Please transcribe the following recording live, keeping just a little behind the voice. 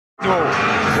sure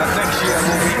that next year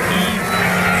will be even.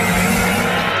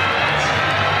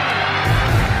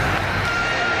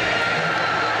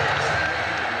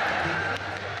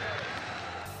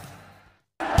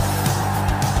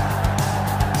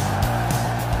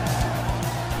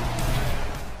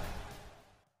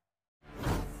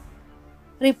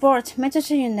 Report: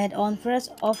 Manchester United on verge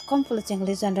of completing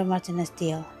Lisandro Martinez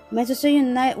deal. Manchester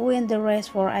United win the race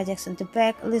for Ajax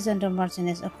centre-back Lisandro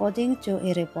Martinez, according to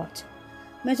a report.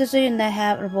 Manchester United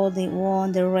have reportedly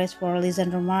won the race for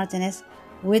Lisandro Martinez,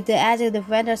 with the Ajax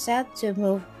defender set to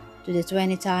move to the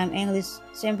 20-time English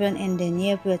champion in the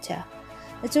near future.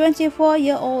 The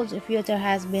 24-year-old's future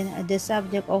has been the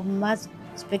subject of much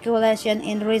speculation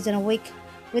in recent weeks,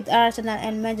 with Arsenal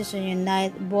and Manchester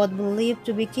United both believed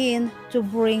to be keen to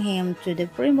bring him to the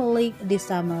Premier League this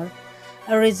summer.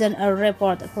 A recent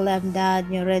report claimed that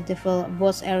new Red Devil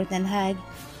boss Erik,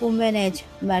 who managed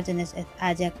Martinez at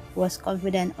Ajax, was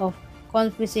confident of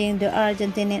convincing the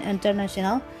Argentinian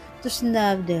international to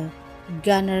snub the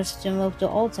Gunners to move to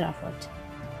Old Trafford.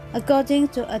 According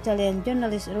to Italian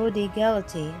journalist Rudy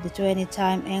Galetti, the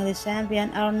 20-time English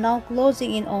champion are now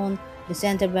closing in on the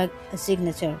centre-back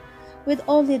signature, with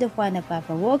only the final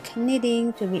paperwork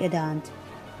needing to be done.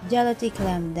 Galetti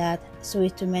claimed that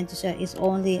switch to Manchester is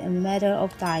only a matter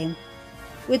of time,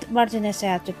 with Martinez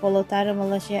set to follow Tyrone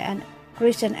Malaysia and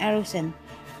Christian Eriksen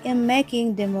in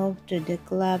making the move to the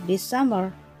club this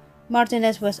summer.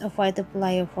 Martinez was a vital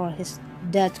player for his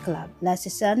Dutch club last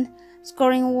season,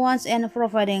 scoring once and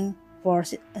providing 4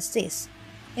 assists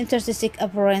in 36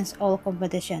 appearances all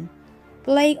competition,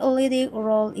 playing a leading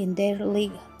role in their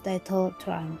league title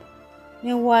triumph.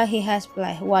 Meanwhile, he has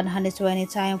played 120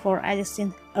 times for Ajax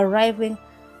since arriving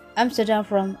Amsterdam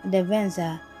from the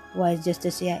Venza White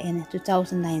Justicia in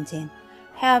 2019,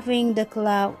 having the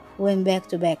club win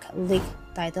back-to-back league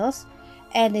titles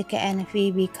and the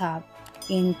KNVB Cup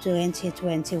in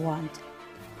 2021.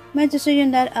 Manchester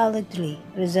United allegedly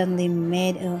recently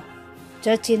made a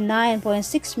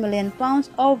 £39.6 million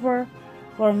offer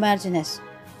for Martinez,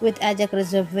 with Ajax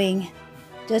reserving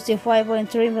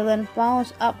 £35.3 million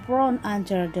upfront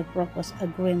under the proposed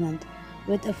agreement,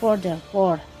 with a further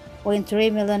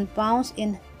 £4.3 million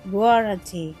in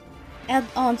guarantee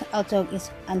add-on, although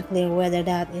it's unclear whether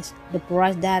that is the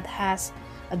price that has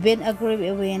been agreed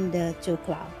between the two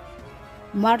clubs.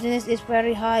 Martinez is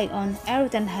very high on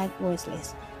Erik wish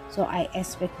list, so I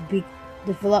expect big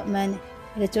development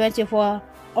in the 24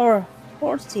 or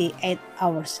 48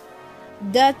 hours.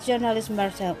 Dutch journalist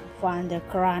Marcel van der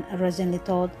Kraan recently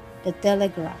told The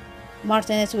Telegraph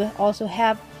Martinez will also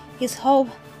have his hope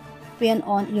pinned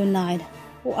on United,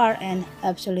 who are an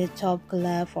absolute top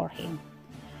club for him.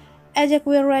 Ajax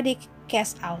will already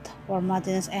cash out for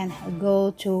Martinez and go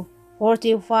to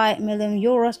 €45 million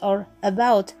or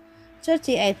about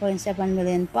 £38.7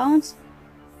 million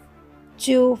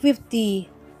to €50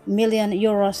 million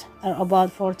or about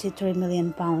 £43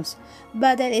 million.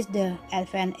 But that is the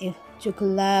advance if two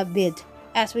club bid,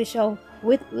 as we saw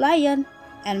with Lyon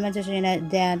and Manchester United,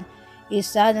 then it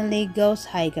suddenly goes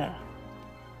higher.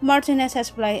 Martinez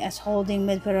has played as holding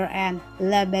midfielder and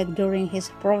left back during his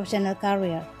professional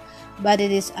career, but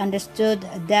it is understood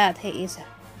that he is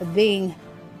being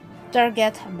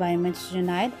targeted by Manchester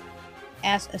United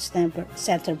as a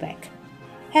centre back.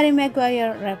 Harry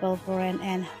Maguire, Raphael Varane,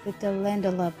 and Victor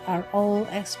Lindelof are all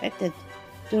expected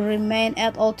to remain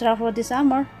at Old Trafford this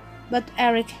summer, but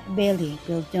Eric Bailey,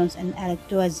 Bill Jones, and Alex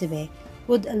Tuazebe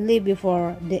would leave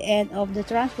before the end of the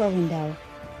transfer window.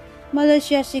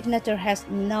 Malaysia's signature has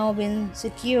now been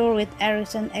secured, with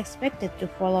Eriksen expected to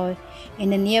follow in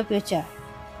the near future,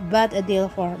 but a deal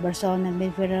for Barcelona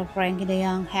midfielder Frenkie de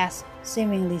Jong has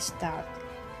seemingly started.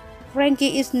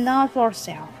 Frenkie is not for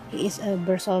sale. He is a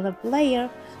Barcelona player.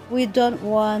 We don't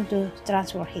want to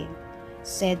transfer him,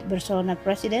 said Barcelona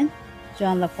president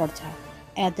Joan Laporta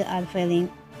at the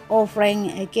unveiling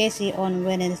offering Casey on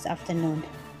Wednesday afternoon.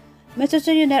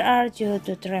 Manchester United are due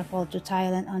to travel to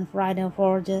Thailand on Friday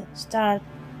for the start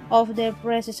of their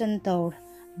pre-season tour,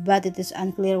 but it is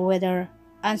unclear whether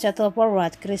unsettled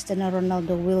forward Cristiano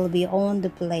Ronaldo will be on the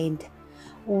plane,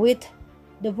 with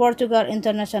the Portugal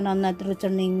international not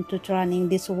returning to training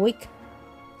this week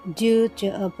due to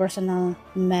a personal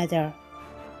matter.